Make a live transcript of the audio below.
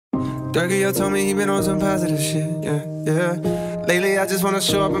Durga told me he been on some positive shit, yeah, yeah. Lately I just wanna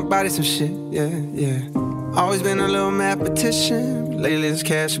show up and body some shit, yeah, yeah. Always been a little mathematician. Lately this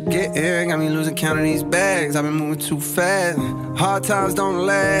cash I'm getting got me losing count of these bags. I've been moving too fast. Hard times don't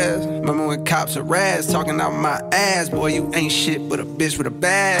last. Remember when cops are rats talking out my ass? Boy, you ain't shit but a bitch with a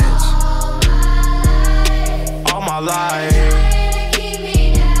badge. All my life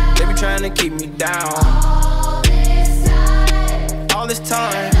they been trying to keep me down. All this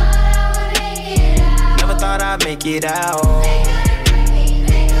time never thought I'd make it out.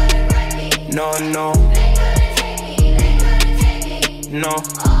 No, no, no.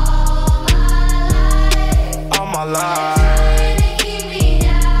 All my life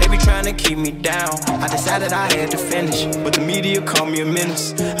they be trying to keep me down. I decided I had to finish, but the media called me a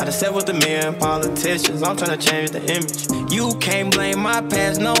menace. I done sat with the men and politicians, I'm trying to change the image. You can't blame my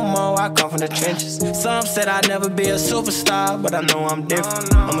past no more, I come from the trenches. Some said I'd never be a superstar, but I know I'm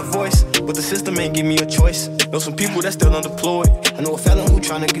different. I'm a voice, but the system ain't give me a choice. Know some people that's still unemployed. I know a felon who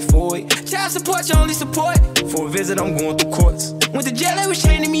tryna get forward. Child support, your only support. For a visit, I'm going through courts. Went to jail, they was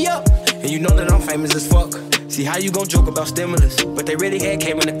chaining me up. And you know that I'm famous as fuck. See how you gon' joke about stimulus, but they really had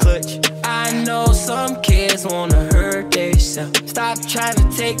came in the clutch. I know some kids wanna hurt themselves. Stop trying to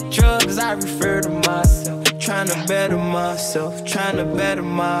take drugs, I refer to myself. Trying to better myself, trying to better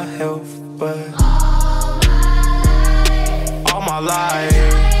my health. But all my life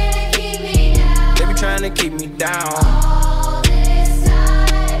they been trying to keep me down.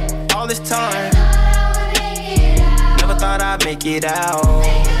 All this time never thought I'd make it out.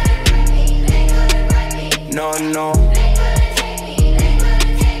 No, no,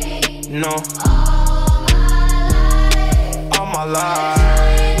 no. All my life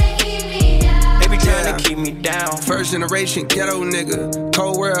they be trying to keep me down. First generation ghetto nigga,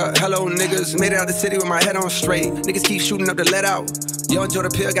 cold world, hello niggas. Made it out the city with my head on straight. Niggas keep shooting up the let out. Yo, enjoy the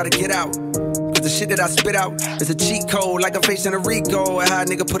pill, gotta get out. The shit that I spit out is a cheat code, like I'm facing a Rico. And how a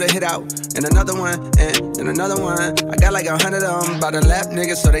nigga put a hit out, and another one, and another one. I got like 100 of them by the lap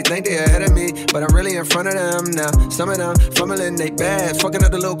niggas, so they think they ahead of me, but I'm really in front of them now. Some of them fumbling they bags, fucking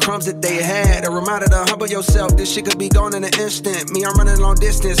up the little crumbs that they had. A reminder to humble yourself, this shit could be gone in an instant. Me, I'm running long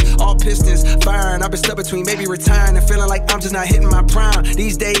distance, all pistons firing. I've been stuck between maybe retiring and feeling like I'm just not hitting my prime.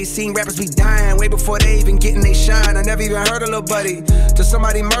 These days, seeing rappers be dying way before they even getting they shine. I never even heard a little buddy till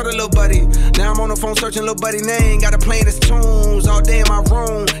somebody murder little buddy. Now I'm on the phone searching little buddy name, gotta play his tunes all day in my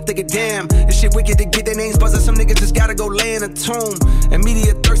room. Thinking, damn, this shit wicked to get their names buzzing. Some niggas just gotta go lay in a tomb. And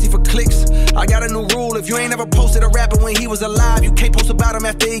media thirsty for clicks. I got a new rule: if you ain't ever posted a rapper when he was alive, you can't post about him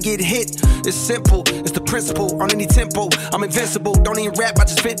after he get hit. It's simple, it's the principle. On any tempo, I'm invincible. Don't even rap, I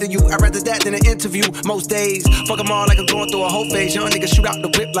just vent to you. I'd rather that than an interview. Most days, fuck them all like I'm going through a whole phase. Young niggas shoot out the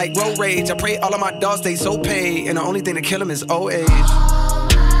whip like road rage. I pray all of my dogs stay so paid, and the only thing to kill them is old age.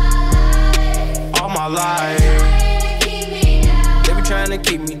 All my life they been trying to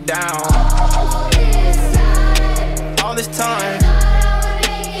keep me down. All this time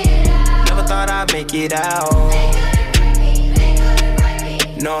never thought I'd make it out.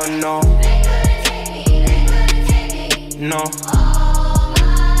 No, no, no.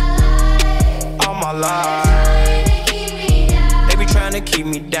 All my life they been trying to keep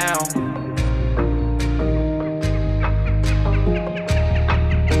me down.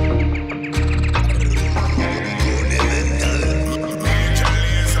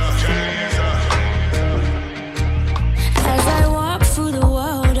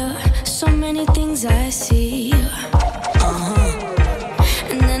 I see,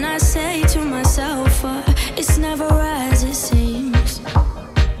 and then I say to myself, it's never as it seems.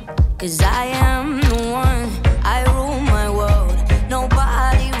 'Cause I am the one, I rule my world.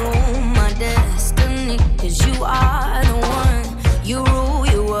 Nobody rule my destiny. 'Cause you are the one, you rule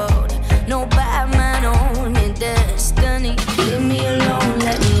your world. No bad man on your destiny. Leave me alone,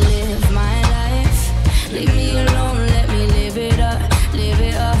 let me live my life. Leave me alone, let me live it up, live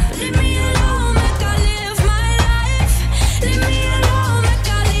it up. Leave me alone.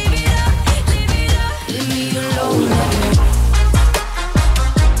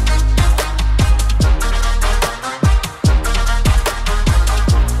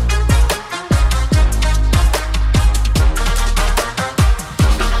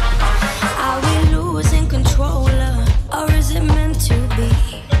 Are we losing control, or is it meant to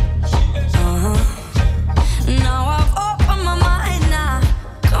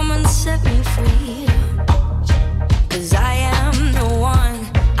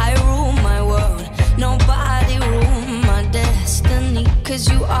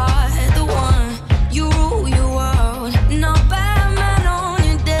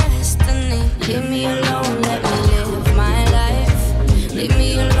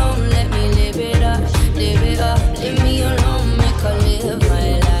Leave me alone, make her live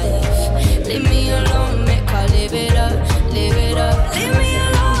my life. Leave me alone, make her live it up, live it up. Leave me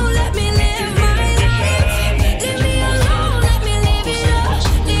alone, let me live my life. Leave me alone, let me live it up,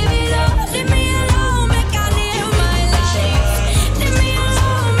 live it up. Leave me alone, make her live my life. Leave me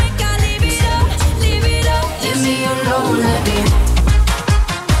alone, make her live it up, live it up. Leave me alone, let me.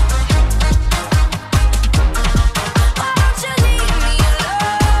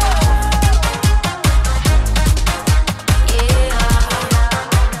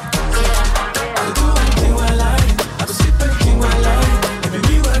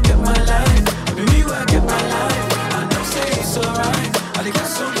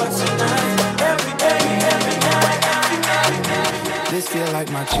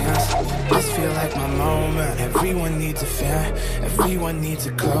 My chance, this feel like my moment. Everyone needs a fan, everyone needs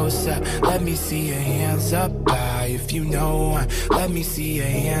a close-up. Let me see your hands up high if you know one. Let me see your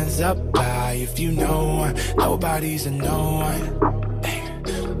hands up high if you know one. Nobody's a no one. Hey.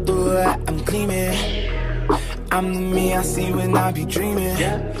 Ooh, I'm gleaming. I'm the me I see when I be dreaming.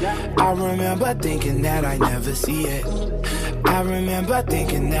 I remember thinking that I never see it. I remember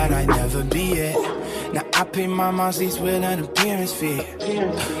thinking that I never be it. Now I pay my mom's lease with an appearance fee.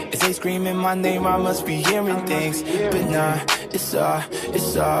 If they screaming my name, I must be hearing things. But nah, it's all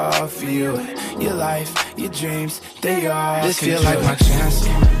for you. Your life, your dreams, they all. This feel like my chance,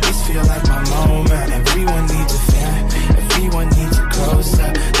 this feel like my moment. Everyone needs a fan, everyone needs a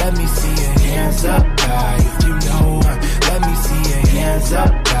close-up. Let me see your hands up high if you know one. Let me see your hands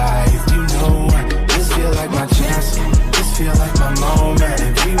up high if you know one. This feel like my chance, this feel like my moment.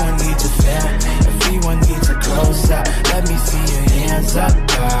 Everyone needs a fan, everyone needs a close-up. Let me see your hands up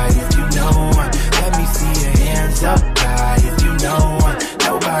high if you know one. Let me see your hands up high if you know one.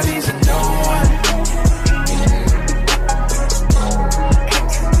 Nobody's a no one.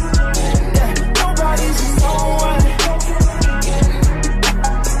 Nobody's a no one.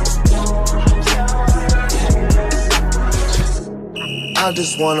 I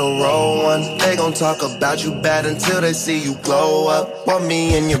just wanna roll one. They gon' talk about you bad until they see you glow up. Want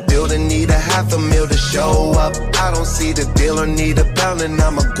me in your building, need $500,000 to show up. I don't see the deal or need a pound and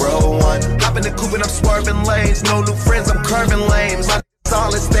I'ma grow one. Hop in the coupe and I'm swerving lanes. No new friends, I'm curving lanes. My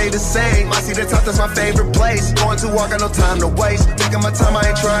all it stay the same. I see the top, that's my favorite place. Going to walk, got no time to waste. Taking my time, I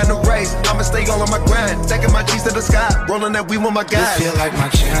ain't trying to race. I'ma stay all on my grind. Taking my G's to the sky. Rolling that weed with my guys. This feel like my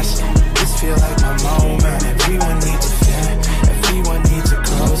chance. This feel like my moment. Everyone needs a fan. Everyone needs a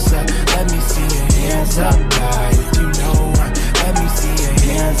close-up. Let me see your hands up high if you know one. Let me see your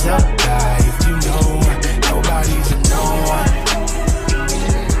hands up high if you know one. Nobody's a no one.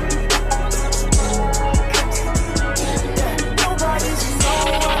 Nobody's a no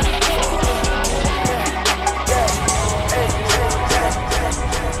one.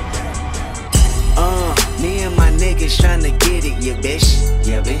 Me and my niggas tryna get it, yeah bitch.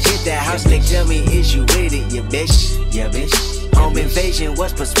 Yeah bitch. Hit that house, nigga, tell me is you with it, yeah bitch. Yeah bitch. Home invasion,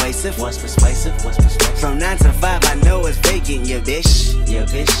 what's persuasive? What's persuasive? What's persuasive? From 9 to 5, I know it's vacant, yeah bitch. Yeah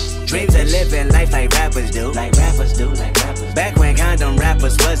bitch. Dreams of living life like rappers do. Like rappers do, like rappers. Back when condom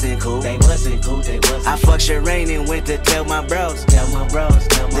rappers wasn't cool. They wasn't cool, they wasn't. I fucked Shireen and went to tell my bros. Tell my bros,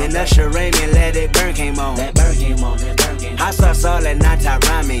 tell my Then Usher Rain and Let It Burn came on. That burn came on, that burn came on. I saw Saul and not top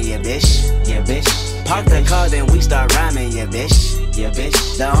rhyming, yeah bitch. Yeah bitch. Park the car, then we start rhyming, yeah bitch. Yeah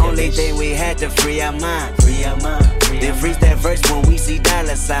bitch. The only thing we had to free our mind. Free our mind. Then freeze that verse when we see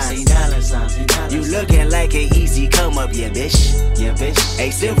dollar signs. You looking like an easy come up, yeah bitch. Yeah bitch.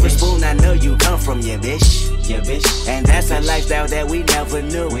 A silver spoon, I know you come from, yeah bitch. Yeah bitch. And that's a lifestyle that we never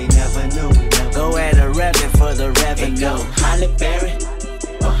knew. We never knew. Go at a revenue for the revenue. Go Holly Berry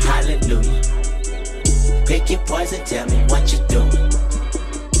or Hallelujah. Pick your poison, tell me what you doing.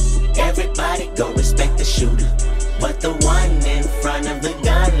 Everybody go respect the shooter, but the one in front of the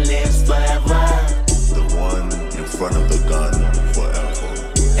gun lives forever. The one in front of the gun forever.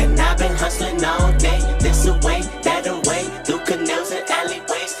 And I've been hustling all day, this away, that away, through canals and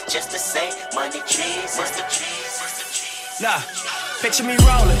alleyways, just to say, money trees, it's the trees, it's the trees. Nah, picture me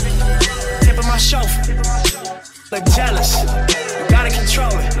rolling, tip of my chauffeur, look jealous, gotta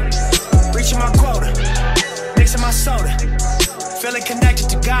control it, reaching my quota, mixing my soda, feeling connected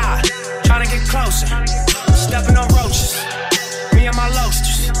to God, trying to get closer, stepping on roaches, me and my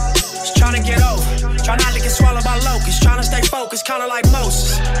loasters, just trying to get over, try not to get swallowed by locusts, trying to stay focused, kinda like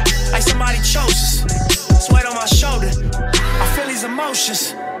Moses, like somebody chose us, it's weight on my shoulder, I feel these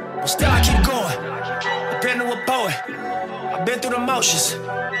emotions, but still I keep going, I've been to a poet, I've been through the motions,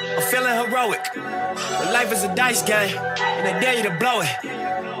 I'm feeling heroic, but life is a dice game, and they dare you to blow it.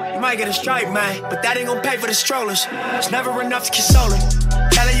 You might get a stripe, man, but that ain't gon' pay for the strollers. It's never enough to console her.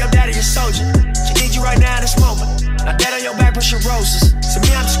 Tell her your daddy a soldier. She needs you right now in this moment. pushing roses. To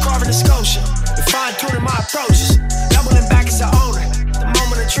me, I'm just carving a sculpture and fine-tuning my approaches. Doubling back as an owner. The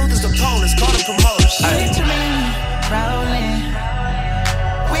moment of truth is the opponents, call them promoters. Picture me rolling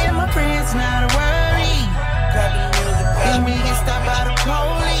with my friends, not a worry. Let me get stopped by the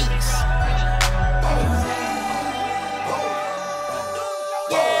police.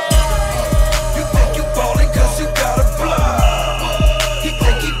 You think you ballin' cause you got a block. He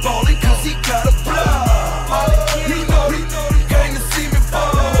think he ballin' cause he got a block. You know he came to see me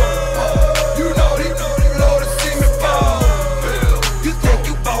ball. You know he love to see me ball. You think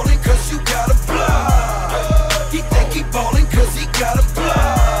you ballin' cause you got a block. He think he ballin' cause he got a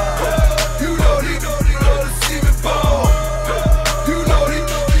block. You know he love to see me ball. You know he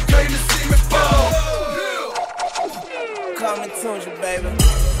came to see me ball. Coming to you, baby.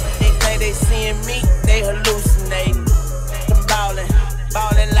 They think they seeing me, they hallucinating. I'm ballin'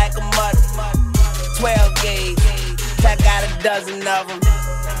 like a mother. 12 gauge, I got a dozen of them.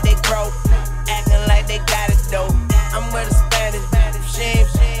 They broke, acting like they got it though. I'm with a Spanish, shame,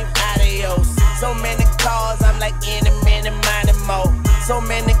 adios. So many cars, I'm like in a minute, minding more. So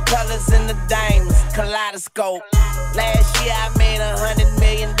many colors in the diamonds, kaleidoscope. Last year I made $100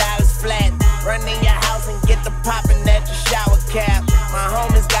 million flat. Run in your house and get the poppin' at your shower cap. My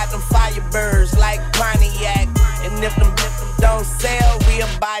homies got them firebirds like Pontiac. And if them don't sell, we'll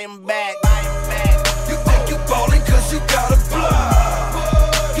buy them back. You think you ballin' cause you got a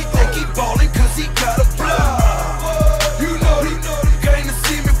block. He think he ballin' cause he got a block. You know he came to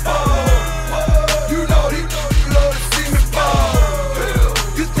see me ball. You know he love to see me ball.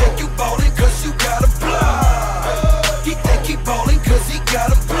 You think you ballin' cause you got a block. He think he ballin' cause he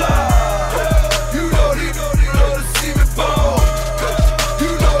got a block. You know he love to see me ball.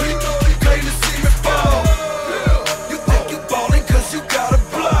 You know he came to see me ball. You think you ballin' cause you got a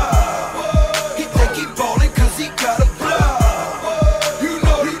block. He think he ballin' cause he got a block. You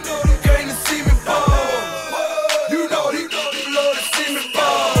know he came to see me ball. You know he love to see me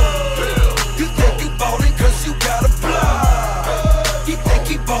ball. You think you ballin' cause you got a block. He think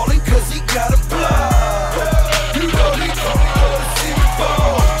he ballin' cause he got a block. You know he love to see me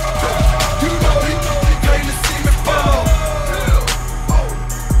ball. You know he came to see me ball.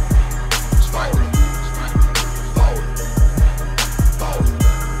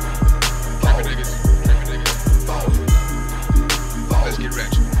 Let's get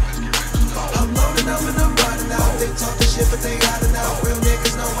ratchet. I'm loading up and I'm riding out. They talking shit, but they hiding out. Real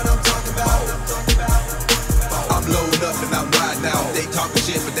niggas know what I'm talking about. I'm loading up and I'm riding out. They talking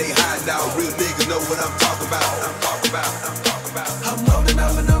shit, but they hiding out. Real niggas know what I'm talking about. I'm loading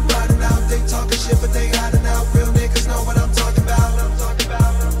up and I'm riding out. They talking shit, but they hiding out. Real niggas know what I'm talking about.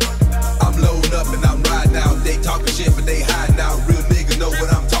 I'm loading up and I'm riding out. They talking shit, but they hiding out. Real niggas know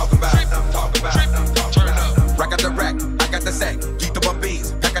what I'm talking about. Rack out the rack, I got the sack. Keep the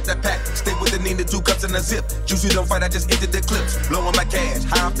beans, pack out the pack. Stick with the Nina, 2 cups and a zip. Juicy don't fight, I just emptied the clips. Blowing my cash,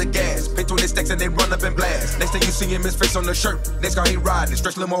 high off the gas. Pay 20 stacks and they run up and blast. Next thing you see him, his face on the shirt. Next car he riding,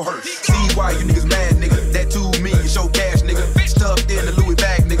 stretch limo hurt. See why you niggas mad, nigga. That 2 million, show cash, nigga. Stuffed in the Louis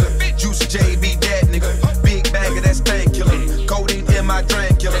bag, nigga. Juicy JB, that nigga. Big bag of that stank killer. Codeine in my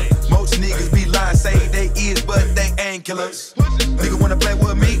drain killer. Most niggas be lying, say they is, but they ain't killers. Nigga wanna play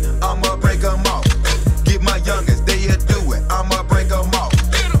with me, I'ma break 'em off. Get my youngest, they'll do it, I'ma break 'em off.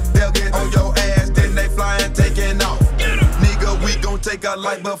 They'll get on your ass, then they fly and taking off. Nigga, we gon' take a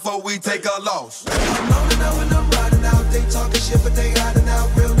life before we take a loss. I'm loading up and I'm riding out. They talking shit, but they hiding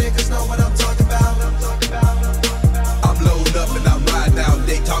out. Real niggas know what I'm talking about. I'm loading up and I'm riding out.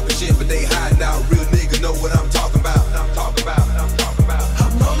 They talking shit, but they hiding out. Real niggas know what I'm talking about.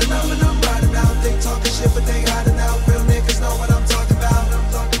 I'm loading up and I'm riding out. They talking shit, but they hiding out. Real niggas know what I'm talking about.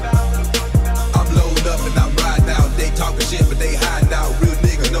 I'm loading up and I'm riding out. They talking shit, but they hiding out. Real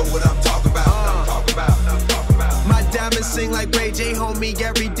niggas know what I'm talking about. My diamonds sing like Ray J, homie,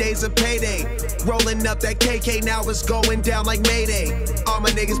 every day's a payday. Rolling up that KK, now it's going down like Mayday. All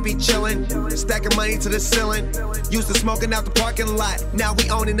my niggas be chillin', stacking money to the ceiling. Used to smoking out the parking lot, now we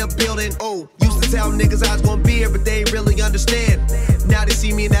owning the building. Oh, used to tell niggas I was gonna be here, but they ain't really understand. Now they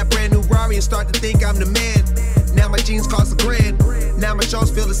see me in that brand new Rari and start to think I'm the man. Now my jeans cost $1,000, now my shows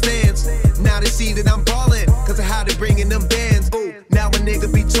fill the stands. Now they see that I'm ballin', cause of how they bringin' them bands. Ooh, now a nigga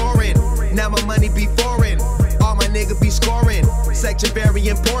be touring, now my money be foreign. All my nigga be scoring, section very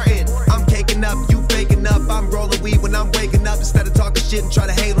important. I'm caking up, you faking up. I'm rolling weed when I'm waking up. Instead of talking shit and try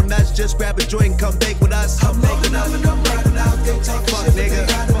to hate on us, just grab a joint and come bake with us. I'm making up and I'm riding out. They talking shit, nigga.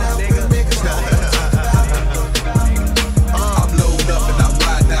 I'm loading up and I'm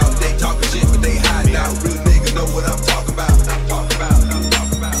riding out. They talking shit, but they hiding out. Real niggas know what I'm talking about. I'm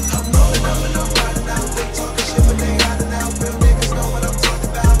loading up and I'm riding out. They talking shit, but they hiding out. Real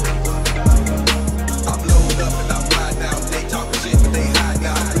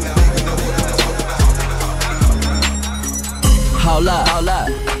hold up.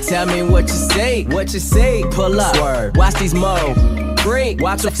 Tell me what you see, pull up. Swerve. Watch these mo. Freak.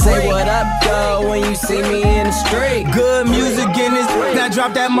 Watch them say what up, yo, when you see me in the street. Good music in this, now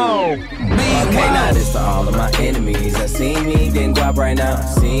drop that mo. Okay, now this to all of my enemies that see me getting guap right now.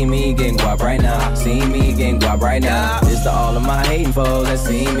 See me getting guap right now. See me getting guap right now. This to all of my hating foes that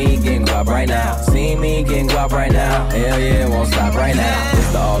see me getting guap right now. See me getting guap right now. Hell yeah, won't stop right now.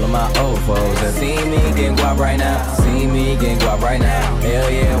 This to all of my old foes that see me getting guap right now. See me getting guap right now.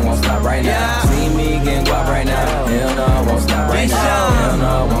 Hell yeah, won't stop right now. See me getting guap right now. Hell no, won't stop right now. Hell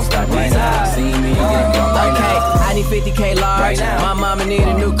no, won't stop right now. See me getting guap right now. I need 50K large. Right now. My mama need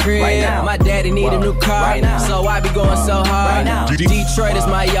a new crib. Right now. My daddy need a new car. Right now. So I be going so hard. Right now. Detroit is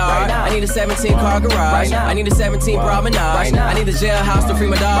my yard. Right. I need a 17-car garage. Right. I need a 17 promenade. Right. I need a jailhouse to free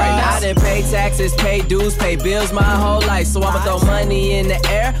my dog. Right. I done pay taxes, pay dues, pay bills my whole life. So I'ma throw money in the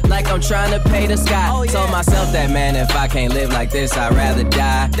air like I'm trying to pay the sky. Oh, yeah. Told myself that, man, if I can't live like this, I'd rather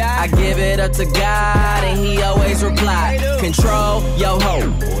die. I give it up to God and he always reply. Control yo ho.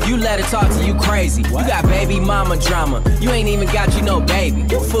 You let it talk to you crazy. You got baby mama drama. You ain't even got you no baby.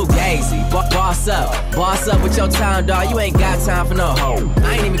 You fugazi. Boss up with your time, dawg. You ain't got time for no hoe.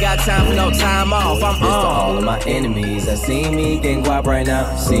 I ain't even got time for no time off. I'm on. This to all of my enemies that see me getting guap right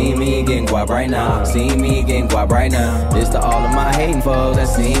now. See me getting guap right now. See me getting guap right now. This to all of my hating foes that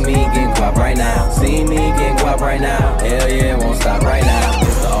see me getting guap right now. See me getting guap right now. Hell yeah, won't stop right now.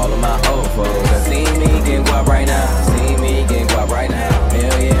 This to all of my old foes that see me getting guap right now. See me getting guap right now.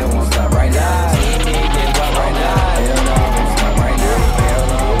 Hell yeah, won't stop right now. See me getting guap right now. Hell no, won't stop right now. Hell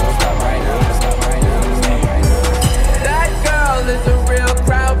no, won't stop right now. Stop right now. Stop right now. That girl is a real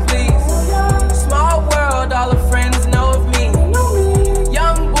crowd, please. Small world, all her friends know of me.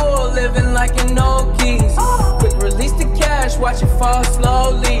 Young bull living like an old keys. Quick release the cash, watch it fall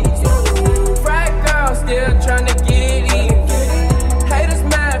slowly. Frat girl still trying to get in. Haters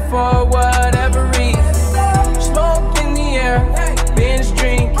mad for whatever reason. Smoke in the air, binge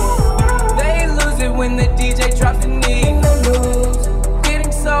drinking. They lose it when the DJ drops the knee.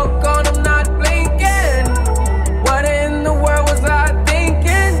 Getting so gone, I'm not blinking. What in the world was I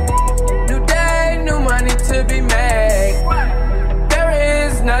thinking? New day, new money to be made. There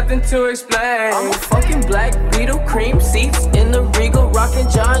is nothing to explain. I'm a fucking black Beetle, cream seats in the Regal, rocking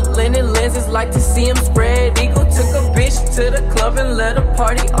John Lennon lenses, like to see him spread eagle. Took a bitch to the club and let a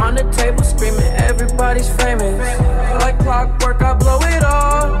party on the table, screaming everybody's famous. Like clockwork, I blow it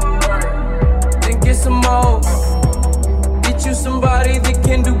all, then get some more. Get you somebody that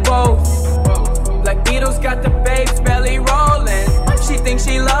can do both. Like Beatles got the babes belly rolling. She thinks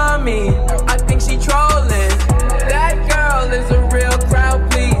she love me, I think she trolling. That girl is a real crowd,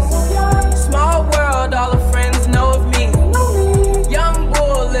 please. Small world, all her friends know of me. Young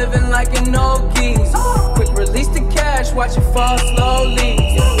bull living like an old keys. Quick release the cash, watch it fall slowly.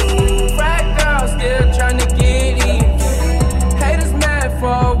 Frat girl still trying to get in. Haters mad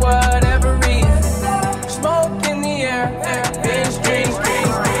for whatever reason. Smoke in the air, binge drink.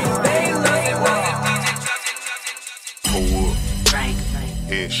 They lose it when the DJ Pull up,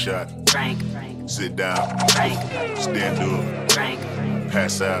 headshot, sit down, stand up,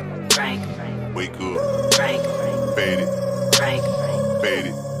 pass out, wake up, fade it.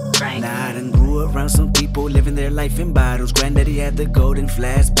 Nah, I done grew around some people living their life in bottles. Granddaddy had the golden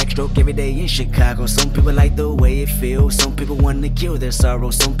flask, backstroke every day in Chicago. Some people like the way it feels, some people wanna kill their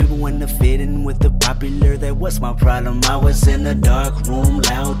sorrow. Some people wanna fit in with the popular, that was my problem. I was in a dark room,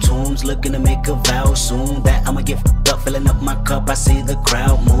 loud tunes, looking to make a vow soon that I'ma get up, filling up my cup. I see the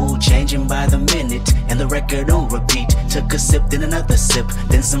crowd mood changing by the minute, and the record on repeat. Took a sip, then another sip,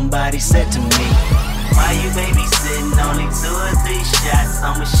 then somebody said to me, why you babysitting? Only 2 or 3 shots.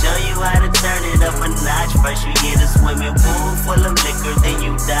 I'ma show you how to turn it up a notch. First you get a swimming pool full of liquor, then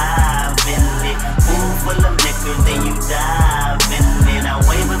you dive in it. Pool full of liquor, then you dive in it. I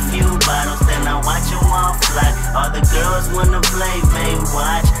wave a few bottles, then I watch them all fly. All the girls wanna play, babe,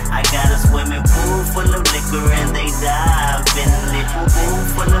 watch. I got a swimming pool full of liquor and they dive in it. Pool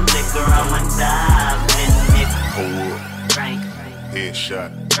full of liquor, I'ma dive in it. Pull up,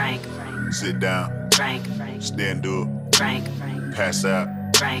 headshot, sit down, stand up, pass out,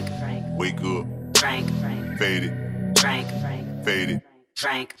 wake up, fade it.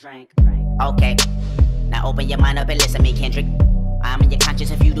 Okay, now open your mind up and listen to me, Kendrick. I'm in your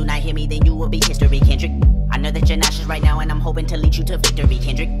conscience. If you do not hear me, then you will be history, Kendrick. I know that you're nauseous right now, and I'm hoping to lead you to victory,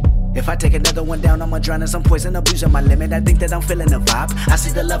 Kendrick. If I take another one down, I'ma drown in some poison, abusing my limit. I think that I'm feeling the vibe. I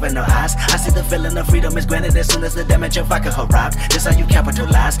see the love in her eyes. I see the feeling of freedom is granted as soon as the damage of vodka arrives. This how you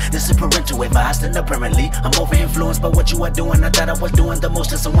capitalize. This is parental advice. And apparently, I'm over influenced by what you are doing. I thought I was doing the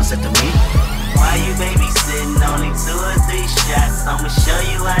most, and someone said to me, why you babysitting? Only 2 or 3 shots. I'ma show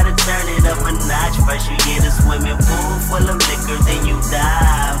you how to turn it up a notch. First you get a swimming pool full of liquor, then you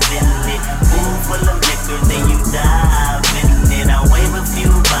dive in it. Pool full of liquor, then you dive in it. I wave a few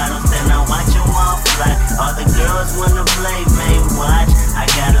bottles, then I watch them all fly. All the girls wanna play, man, watch. I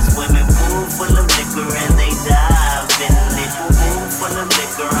got a swimming pool full of liquor and they dive in it. Pool full of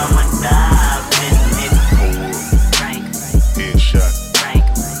liquor, I'ma dive in it. Hold up. Drink, Headshot. drink,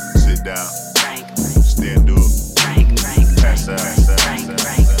 Sit down. drink, Stand up. drink, drink, Pass out. drink,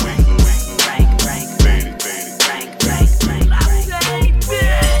 drink, Wake up. drink, drink, Fade it. Fade it. drink, drink, drink, drink.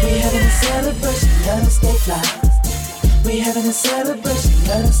 We having a celebration, let us stay fly. We having a celebration,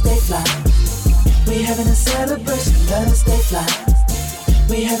 let us stay fly. We having a celebration, let us stay fly.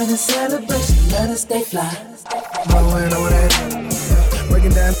 We having a celebration, let us stay fly. Rolling over that,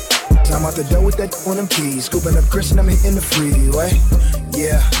 breaking down. I'm out the door with that on them keys, scooping up Chris and I'm hitting the freeway.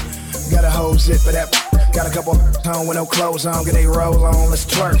 Yeah, got a whole zip of that. Got a couple home with no clothes on, get a roll on, let's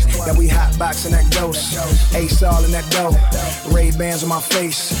twerk. Then we hot boxing that ghost, Ace all in that dough. Ray-Bans on my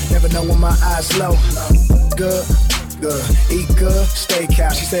face, never know when my eyes low. Good, good, eat good,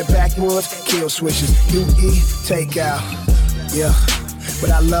 steakhouse. She said backwoods, kill switches, you eat, take out. Yeah,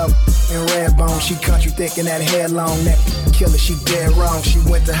 but I love in red bone. She country thick and that hair long, that killer, she dead wrong. She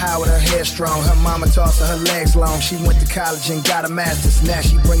went to Howard, her hair strong. Her mama tossed her legs long. She went to college and got a master's. Now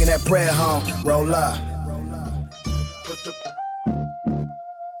she bringing that bread home. Roll up.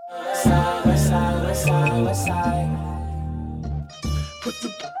 West side, west side, west side.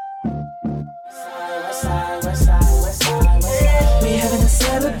 West side, west side, west side. We having a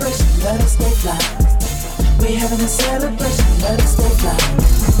celebration, let us stay fly. We having a celebration, let us stay fly.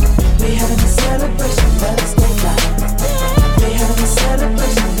 We having a celebration, let us stay fly. We having a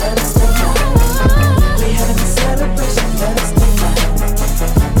celebration, let us stay fly. We having a celebration, let us stay fly.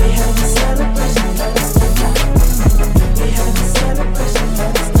 We having a celebration, let us stay fly. We having a celebration,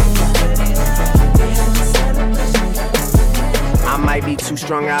 let us stay fly. I might be too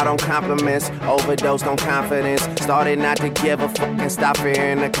strung out on compliments, overdosed on confidence. Started not to give a fuck and stop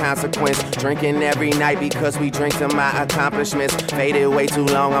fearing the consequence. Drinking every night because we drink to my accomplishments. Faded way too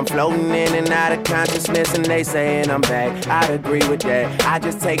long, I'm floating in and out of consciousness. And they saying I'm back, I'd agree with that. I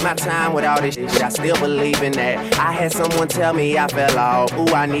just take my time with all this shit, I still believe in that. I had someone tell me I fell off,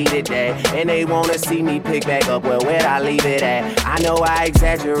 ooh, I needed that. And they wanna see me pick back up, well, where'd I leave it at? I know I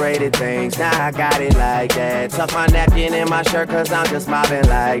exaggerated things, now I got it like that. Tuck my napkin in my shirt cause I'm just mobbing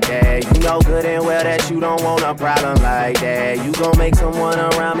like that. You know good and well that you don't want a problem like that. You gon' make someone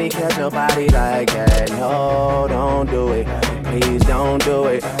around me catch a body like that. No, don't do it, please don't do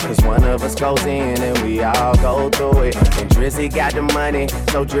it. Cause one of us goes in and we all go through it. And Drizzy got the money,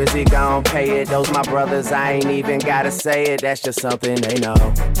 so Drizzy gon' pay it. Those my brothers, I ain't even gotta say it. That's just something they know.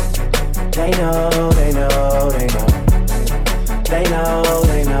 They know, they know, they know. They know,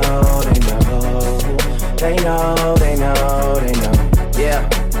 they know, they know. They know, they know, they know. Yeah,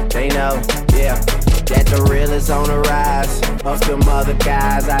 they know, yeah. That the real is on the rise. Of them other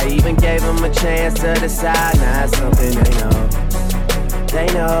guys, I even gave them a chance to decide. Now it's something they know. They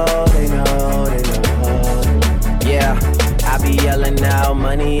know, they know, they know. Yeah, I be yelling out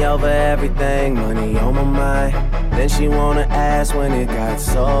money over everything, money on my mind. Then she wanna ask when it got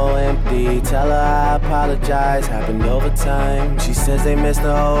so empty. Tell her I apologize, happened over time. She says they missed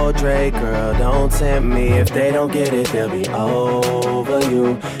the whole Drake, girl, don't tempt me. If they don't get it, they'll be over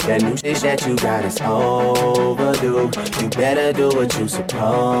you. That new shit that you got is overdue. You better do what you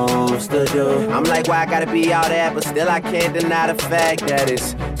supposed to do. I'm like, why I gotta be all that? But still I can't deny the fact that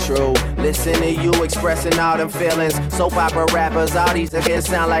it's true. Listen to you expressing all them feelings. Soap opera rappers, all these again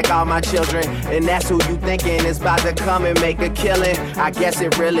sound like all my children. And that's who you thinking is about to come and make a killing. I guess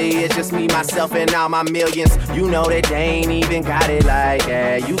it really is just me, myself, and all my millions. You know that they ain't even got it like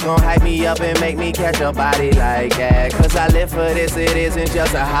that. You gon' hype me up and make me catch a body like that. Cause I live for this, it isn't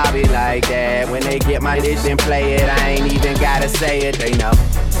just a hobby like that. When they get my dish and play it, I ain't even gotta say it. They know.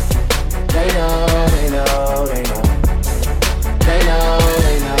 They know, they know, they know. They know,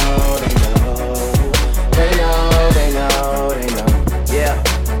 they know, they know. They know, they know, they know. Yeah,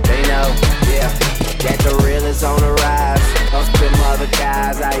 they know, yeah. That the real is on the rise. Of them other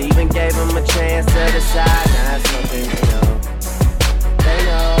guys, I even gave them a chance to decide. Now it's something they know. They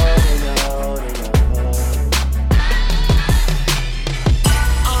know, they know, they know.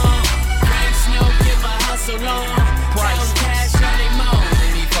 Rain, snow, give a hustle on. Price cash on they moan.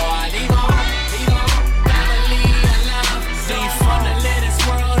 Before I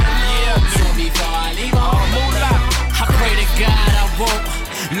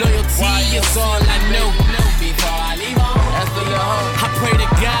is all I know. Before I leave home, that's the little home. I pray to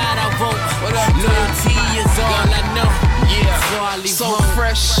God I won't. Loyalty is all I know. Yeah, before I leave home. So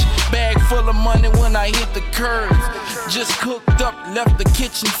fresh, bag full of money when I hit the curves. Just cooked up, left the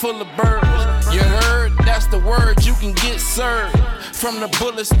kitchen full of birds. You heard? That's the word, you can get served. From the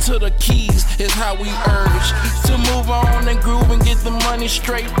bullets to the keys is how we urge to move on and groove and get the money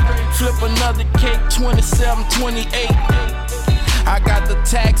straight. Flip another cake, 27, 28. I got the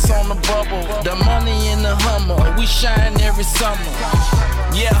tax on the bubble, the money in the Hummer. We shine every summer.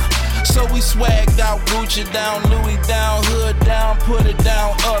 Yeah, so we swagged out, Gucci down, Louis down, hood down, put it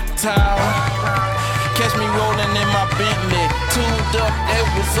down, uptown. Catch me rolling in my Bentley, tuned up, it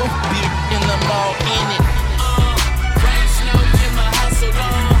was a beat in the mall in it. Rain, snow, get my hustle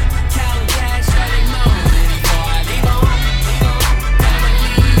on. Count cash, early morning. Before I leave home,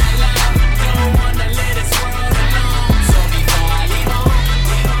 family alive. Don't wanna let this world alone. So before I leave home,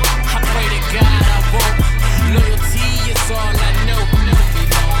 I pray to God I won't. Loyalty is all I know.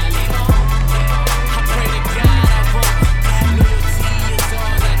 Before I leave home, I pray to God I won't. Loyalty is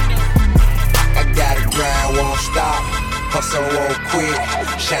all I know. I gotta grind, won't stop. Hustle won't quit.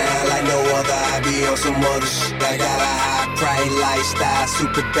 Shine like no other. I be on some other shit. I got a high price lifestyle.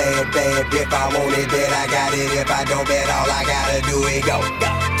 Super bad. If I want it, bet I got it. If I don't bet, all I gotta do is go.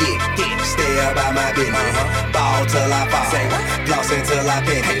 Get. Stay about my business. Ball till I fall. Floss until I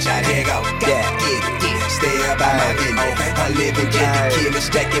finish. I just go. Get. Stay about my business. I'm living just to kill it.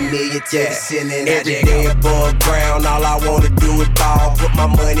 Stacking millions to the ceiling. Every day above ground. All I wanna do is ball. Put my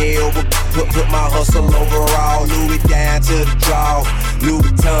money over. Put my hustle overall. Louis down to the draw. Louis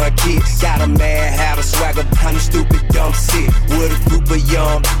Vuitton kid. Got a mad hat, a swagger. I'm the stupid dumb sick. With a group of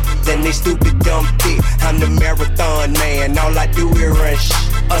young. Then they stupid dumb thick. I'm the marathon man. All I do is run shit.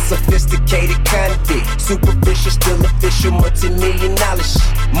 A sophisticated convict. Superficial, still official. Multi-million-dollar shit.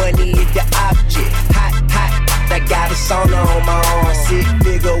 Money is the object. Hot. I got a sauna on my arm. Sick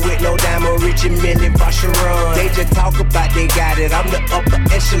figure with no diamond, rich and million Vacheron. They just talk about they got it. I'm the upper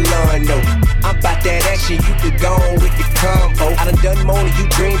echelon, no. I'm about that action. You could go on with the combo. I done more than you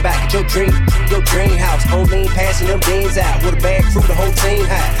dream about. Your dream house. On lean, passing them beans out. With a bag through the whole team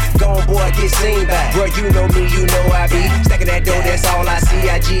high. Go on, boy, get seen by. Bro, you know me, you know I be. Stacking that dough, that's all I see.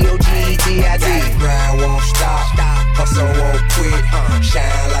 I-G-O-G-E-T-I-D. Grind won't stop. Hustle won't quit.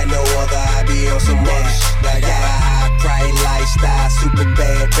 Shine like no other. I be on some other shit. I got a high price lifestyle, super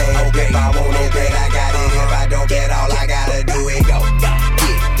bad. If I want it, bet I got it. If I don't bet, all I gotta do is go. Get.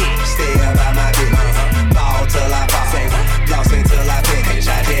 Stay about my business. Ball till I fall. Floss until I finish.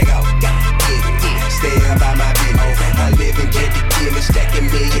 I just go. Get. Stay about my business. I live in just to kill it. Stacking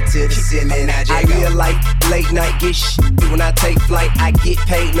millions to the ceiling. I just go. I live like late night, get shit. When I take flight, I get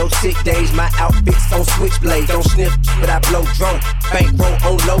paid. No sick days. My outfits on switchblade. Don't sniff, but I blow drone. Bankroll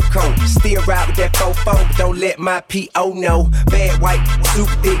on loco. Still ride with that fofo, but don't let my P.O. know. Bad white,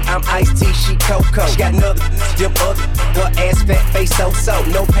 super thick. I'm iced tea, she cocoa. She got another, them other. Her ass fat, face so.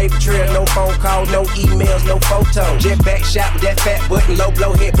 No paper trail, no phone call, no emails, no photos. Jet back shot with that fat button, low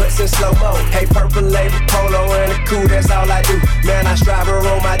blow head butts in slow mo. Hey, purple label, polo and a cool, that's all I do. Man, I strive to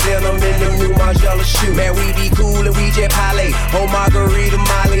roll my denim in them new Margiela shoe. Man, we be cool and we jet parlay. Oh, margarita,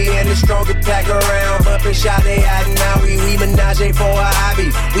 Molly, and the stronger pack around. Bumpin' shot they out and now we menage for a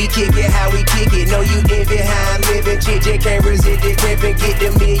hobby. We kick it how we kick it. Know you envy how I'm living. Chick can't resist it. Pimpin', get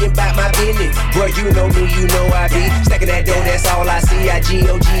the million by my business. Bro, you know me, you know I be. Stacking that dough, that's all I see.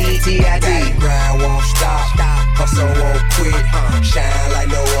 I-G-O-G-E-T-I-D. Grind won't stop. Hustle won't quit. Shine like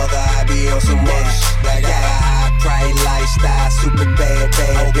no other. I be on some other shit. I got a high price lifestyle. Super bad.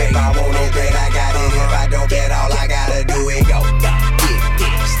 If I want it, bet I got it. If I don't bet, all I gotta do is go. Get.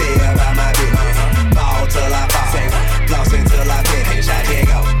 Stay about my business. Ball till I fall. Floss until I finish. I just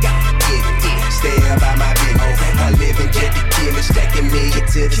go. Get. Stay about my business. I live in just to kill it. Stacking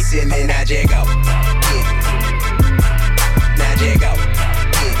millions to the ceiling. I just go. Get. Now just go.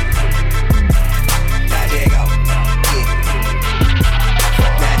 Get. Now just go. Get.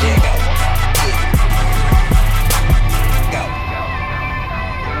 Now just go. Get. Go.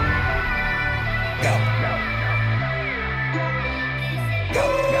 Go.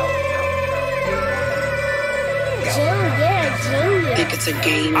 Think it's a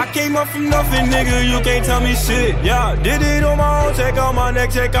game. I came up from nothing, nigga, you can't tell me shit, yeah. Did it on my own, check out my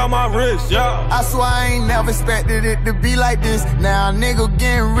neck, check out my wrist, yeah. I swear I ain't never expected it to be like this. Now a nigga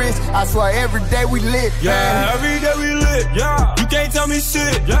getting rich, I swear every day we lit, yeah, man. Every day we lit, yeah. You can't tell me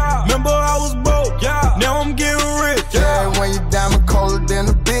shit, yeah. Remember I was broke, yeah. Now I'm getting rich, yeah. When you diamond colder than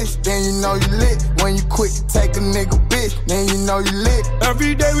a bitch, then you know you lit. When you quick to take a nigga bitch, then you know you lit.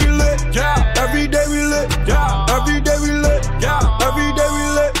 Every day we lit, yeah. Every day we lit, yeah. Every day we lit, yeah. Every day we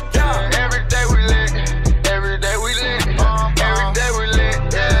lit, yeah.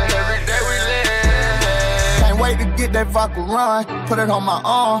 that vodka run, put it on my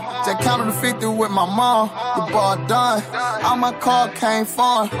arm. Just counted the 50 with my mom. The ball done. All my car came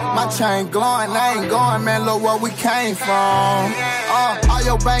from. My chain glowing, I ain't going, man. Look where we came from. All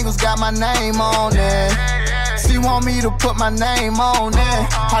your bangles got my name on it. She want me to put my name on it.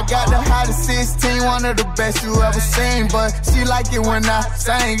 I got the hottest 16, one of the best you ever seen. But she like it when I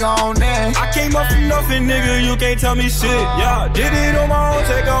sing on it. I came up from nothing, nigga, you can't tell me shit. Yeah, did it on my own,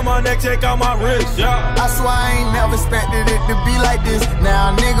 take out my neck, take out my wrist. Yeah, I swear I ain't never expected it to be like this.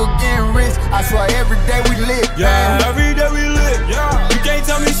 Now a nigga getting rich, I swear every day we lit. Yeah, every day we lit. Yeah, you can't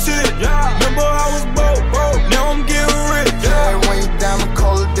tell me shit. Yeah, remember I was broke, now I'm getting rich. Yeah, when you diamond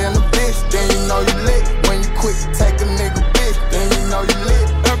colder than a bitch, then you know you lit. When you quick to take a nigga bitch, then you know you lit.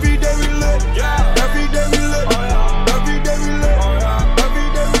 Every day we lit. Yeah, every day we lit. Oh, yeah. Every day we lit. Oh, yeah. Every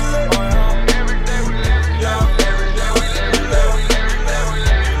day we lit. Oh, yeah. Every day we lit. Yeah, every day we lit.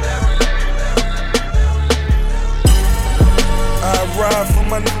 I ride for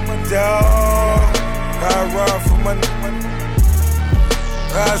my dog. I ride for my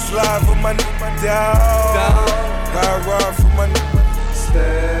I slide for my dog. I ride for my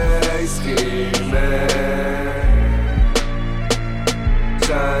stay scheming,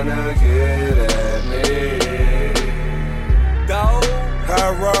 tryna get at me. Dog. I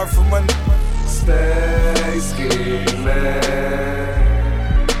ride for my stay scheming,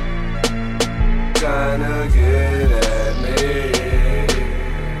 tryna get at me.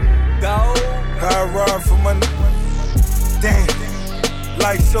 Dog. I ride for my damn.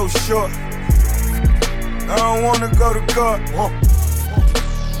 Life so short. I don't wanna go to court.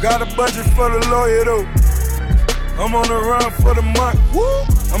 Got a budget for the lawyer though. I'm on the run for the month.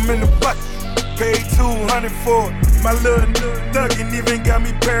 I'm in the bucket, paid 200 for it. My little thuggin' even got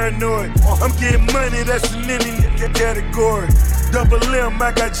me paranoid. I'm getting money, that's in any category. Double M,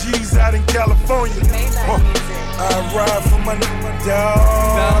 I got G's out in California. I ride for my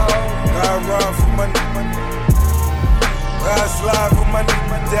dog. I ride for my I slide for my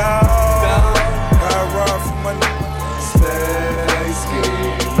dog. I ride for my stay scheming.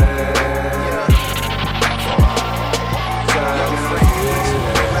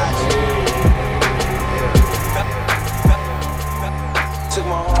 Took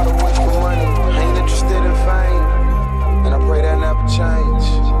my heart away for money, ain't interested in fame, and I pray that never change.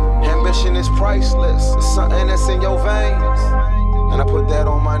 Ambition is priceless, it's something that's in your veins, and I put that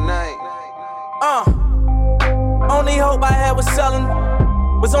on my name. Only hope I had was selling.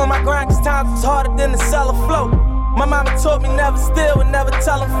 Was on my grind cause times was harder than the cellar float. My mama taught me never steal and never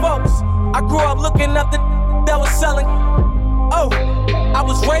tellin' folks. I grew up looking up the that was selling. Oh, I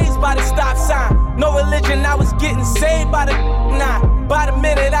was raised by the stop sign. No religion, I was getting saved by the nine. By the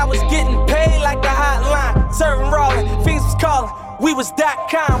minute I was getting paid like the hotline. Serving rolling, fiends was calling. We was that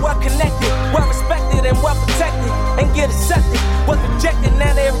kind, well connected, well respected and well protected. And get accepted, was rejected,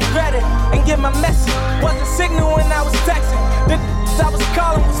 now they regret it. And get my message, wasn't signal when I was texting. The I was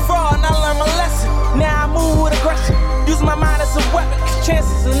calling was fraud and I learned my lesson. Now I move with aggression, use my mind as a weapon. Cause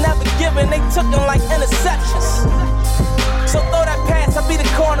chances are never given, they took them like interceptions. So throw that pass, I'll be the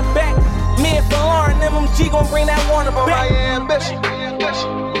cornerback. Me and Lauren, MMG gon' bring that Warner back. My ambition.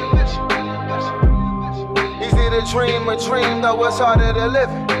 Easy to dream a dream, though it's harder to live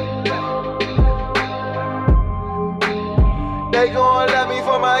it. They gon' love me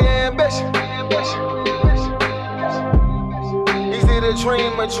for my ambition. Easy to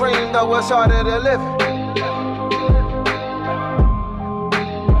dream a dream, though it's harder to live it.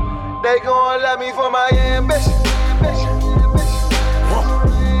 They gon' love me for my ambition.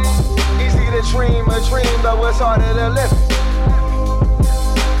 Easy to dream a dream, though it's harder to live it.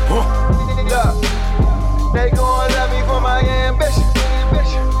 They gon' love me for my ambition.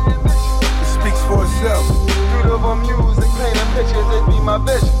 It speaks for itself. Beautiful music, painting pictures, it be my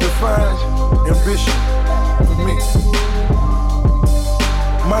vision. Define ambition for me.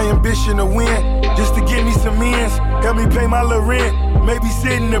 My ambition to win, just to get me some ends. Help me pay my little rent, maybe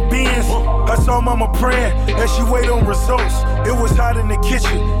sit in the bins. I saw mama praying as she wait on results. It was hot in the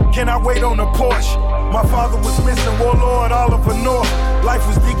kitchen, can I wait on the porch? My father was missing, warlord Oliver North. Life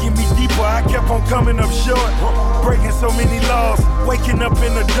was digging me deeper, I kept on coming up short. Breaking so many laws, waking up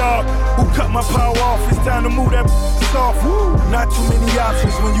in the dark. Who cut my power off? It's time to move that soft. Not too many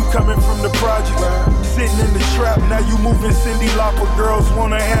options when you coming from the projects. Sitting in the trap, now you moving Cindy Lauper. Girls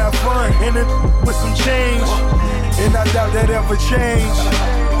wanna have fun, and it with some change. And I doubt that ever change.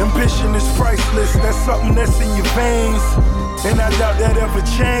 Ambition is priceless, that's something that's in your veins. And I doubt that ever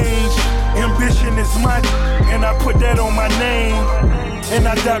change. Ambition is my and I put that on my name. And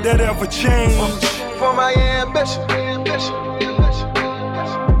I doubt that ever change. For my ambition.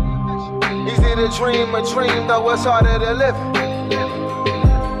 Easy to to dream a dream, though it's harder to live it.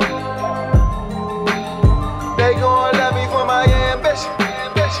 They gon' love me for my ambition.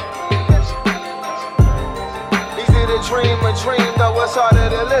 Easy to dream a dream, though it's harder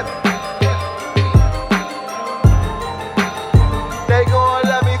to live it. They gon'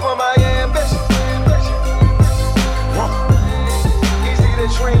 love me for my ambition. Easy to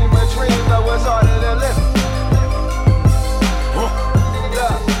dream a dream, though it's harder to live it.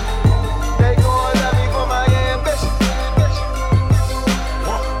 They gon' love me for my ambition.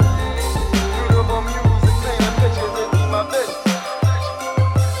 Beautiful music, painting pictures, and be my vision.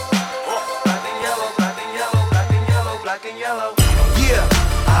 Black and yellow, black and yellow, black and yellow, black and yellow. Yeah,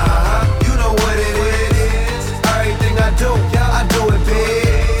 you know what it is. Everything I do it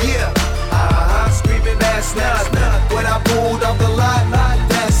big. Yeah, screaming that's not. When I pulled off the lot,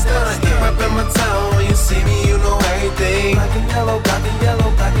 that's done. Reppin' my town, when you see me, you know everything. Black and yellow, black and yellow,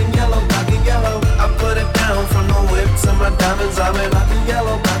 black and yellow, black and yellow. I put it down from the whip to my diamonds. I'm in black and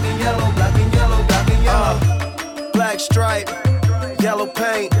yellow, black and yellow, black and yellow, black and yellow. Black stripe, yellow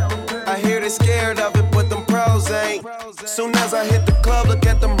paint. I hear they scared of it, but them pros ain't. Soon as I hit the club, look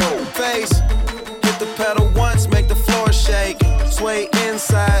at them whole face. Hit the pedal once, make the floor shake. Sway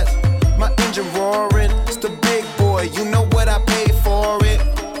inside, my engine roaring. It's the big boy, you know what I paid for it.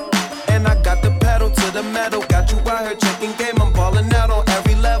 And I got the pedal to the metal. Got you out here checking game, I'm ballin' out on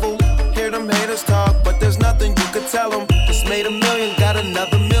every level. Hear them haters talk, but there's nothing you could tell them. Just made $1 million, got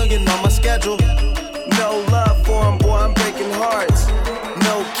another $1 million on my schedule. No love for 'em, boy, I'm breaking hearts.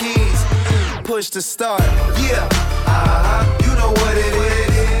 No keys, push to start. Yeah, you know what it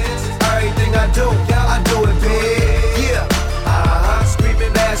is. Everything I do it big. Yeah,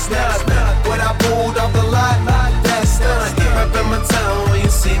 screaming that's not. When I pulled off the lot, that's done. Reppin' my town, when you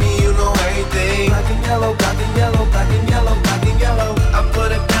see me, you know everything. Black and yellow, black and yellow, black and yellow, black and yellow. I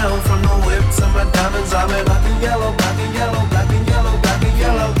put it down from the whip to my diamonds. I'm in black and yellow, black and yellow, black and yellow, black and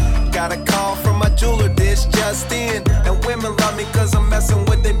yellow. Got a call from my jeweler, this just in. And women love me cause I'm messing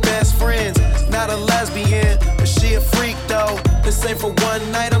with their best friends. Not a lesbian, but she a freak though. This ain't for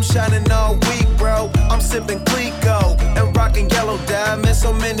one night, I'm shining all week, bro. I'm sipping Clico and rocking yellow diamonds.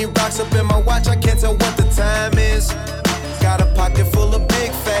 So many rocks up in my watch, I can't tell what the time is. Got a pocket full of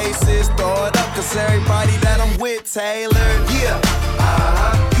big faces. Throw it up cause everybody that I'm with tailored. Yeah,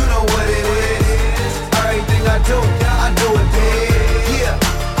 you know what it is. Everything I do it big. Yeah,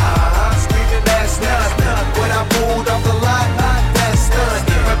 screaming that's not. When I pulled off the lot, that's done.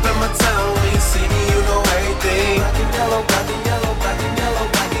 Reppin' my town, when you see me, you know everything. Black and yellow, black and yellow, black and yellow,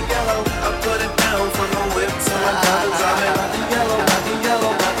 black and yellow. I put it down from the whip to my diamonds. I'm in black and yellow, black and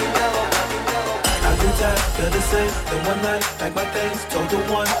yellow, black and yellow, black and yellow. I grew tired, feel the same. Then one night, packed my things, told the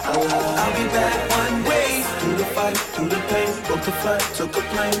one I love. I'll be back one way. Through the fight, through the pain, booked a flight, took a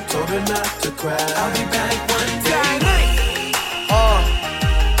plane, told her not to cry. I'll be back one day.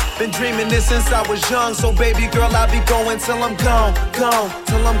 Been dreaming this since I was young, so baby girl, I'll be going till I'm gone, gone,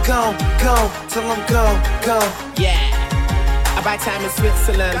 till I'm gone, gone, till I'm gone, gone. Yeah. I buy time in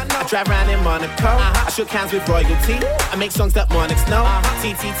Switzerland. I drive around in Monaco. I shook hands with royalty. I make songs that monarchs know.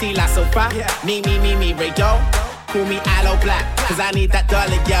 TTT La Sofa. Me, Ray Doe. Call me Aloe Black, cause I need that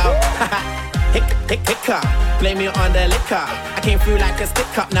dollar, yo. Hiccup, blame it on the liquor. I came through like a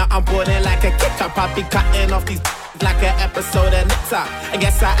stick up, now I'm boarding like a kick up. I'll be cutting off these like an episode of Nix Up. I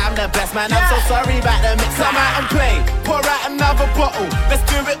guess I am the best man, I'm so sorry about the mix. Come out and play, pour out another bottle. Let's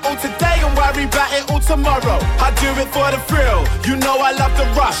do it all today and worry about it all tomorrow. I do it for the thrill, you know I love the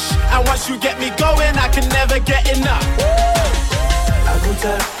rush. And once you get me going, I can never get enough. I grew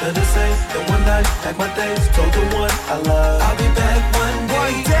tired, feel the same. Then one night, packed my things, told the one I love. I'll be back one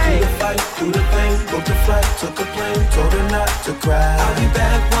day. Through the fight, through the pain, booked a flight, took a plane, told her not to cry. I'll be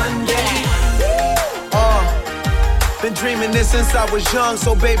back one day. Been dreaming this since I was young,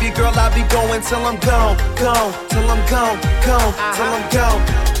 so baby girl, I'll be going till I'm gone, gone, till I'm gone, gone, till I'm gone.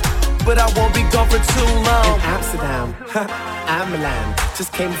 But I won't be gone for too long. In Amsterdam, I'm Milan.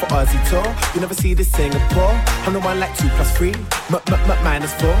 Just came for Aussie tour. You never see this Singapore. I'm the one like 2 + 3,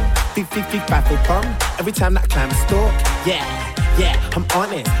 minus 4. 5 for pump. Every time that I climb a stalk, yeah, I'm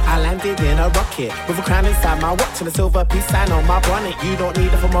on it. I landed in a rocket with a crown inside my watch and a silver peace sign on my bonnet. You don't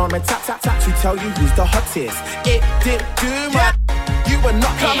need a thermometer tap to tell you who's the hottest. It did do my. You were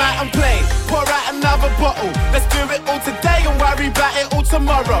not come out and play. Pour out another bottle. Let's do it all today and worry about it all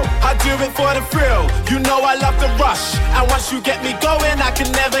tomorrow. I do it for the thrill. You know I love the rush. And once you get me going, I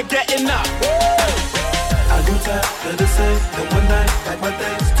can never get enough. I grew tired, feel the same. Then one night, packed my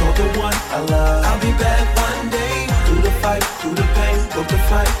things, told the one I love. I'll be back one day. Through the fight, through the pain, booked a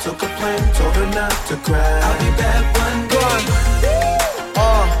flight, took a plane, told her not to cry. I'll be back one day.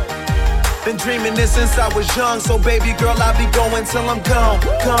 Been dreaming this since I was young, so baby girl, I'll be going till I'm gone,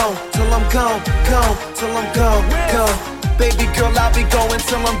 gone, till I'm gone, gone, till I'm gone, gone. Baby girl, I'll be going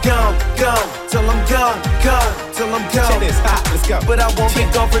till I'm gone, gone, till I'm gone, gone, till I'm gone. Check this, hot, let's go. But I won't be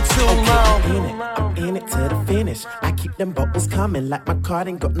gone for too long. I'm in it to the finish. I keep them bubbles coming like my card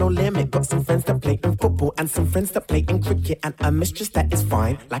ain't got no limit. Got some friends that play in football and some friends that play in cricket, and a mistress that is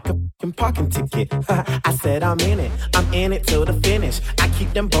fine like a f***ing parking ticket. I said I'm in it till the finish. I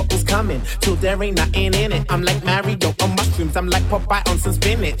keep them bubbles coming till there ain't nothing in it. I'm like Mario on mushrooms, I'm like Popeye on some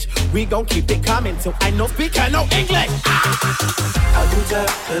spinach. We gon' keep it coming till I no speak, I know English. I'll do that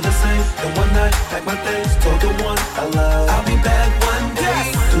for the same. And one night, pack my things, told the one I love I'll be back one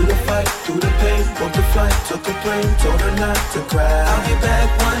day. Through the fight, through the pain, booked the flight, took a plane, told her not to cry. I'll be back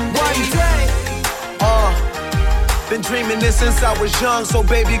one day. Been dreaming this since I was young, so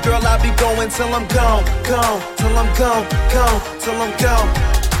baby girl, I'll be going till I'm gone, gone, till I'm gone, gone, till I'm gone.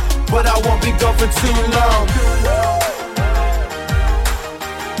 But I won't be gone for too long.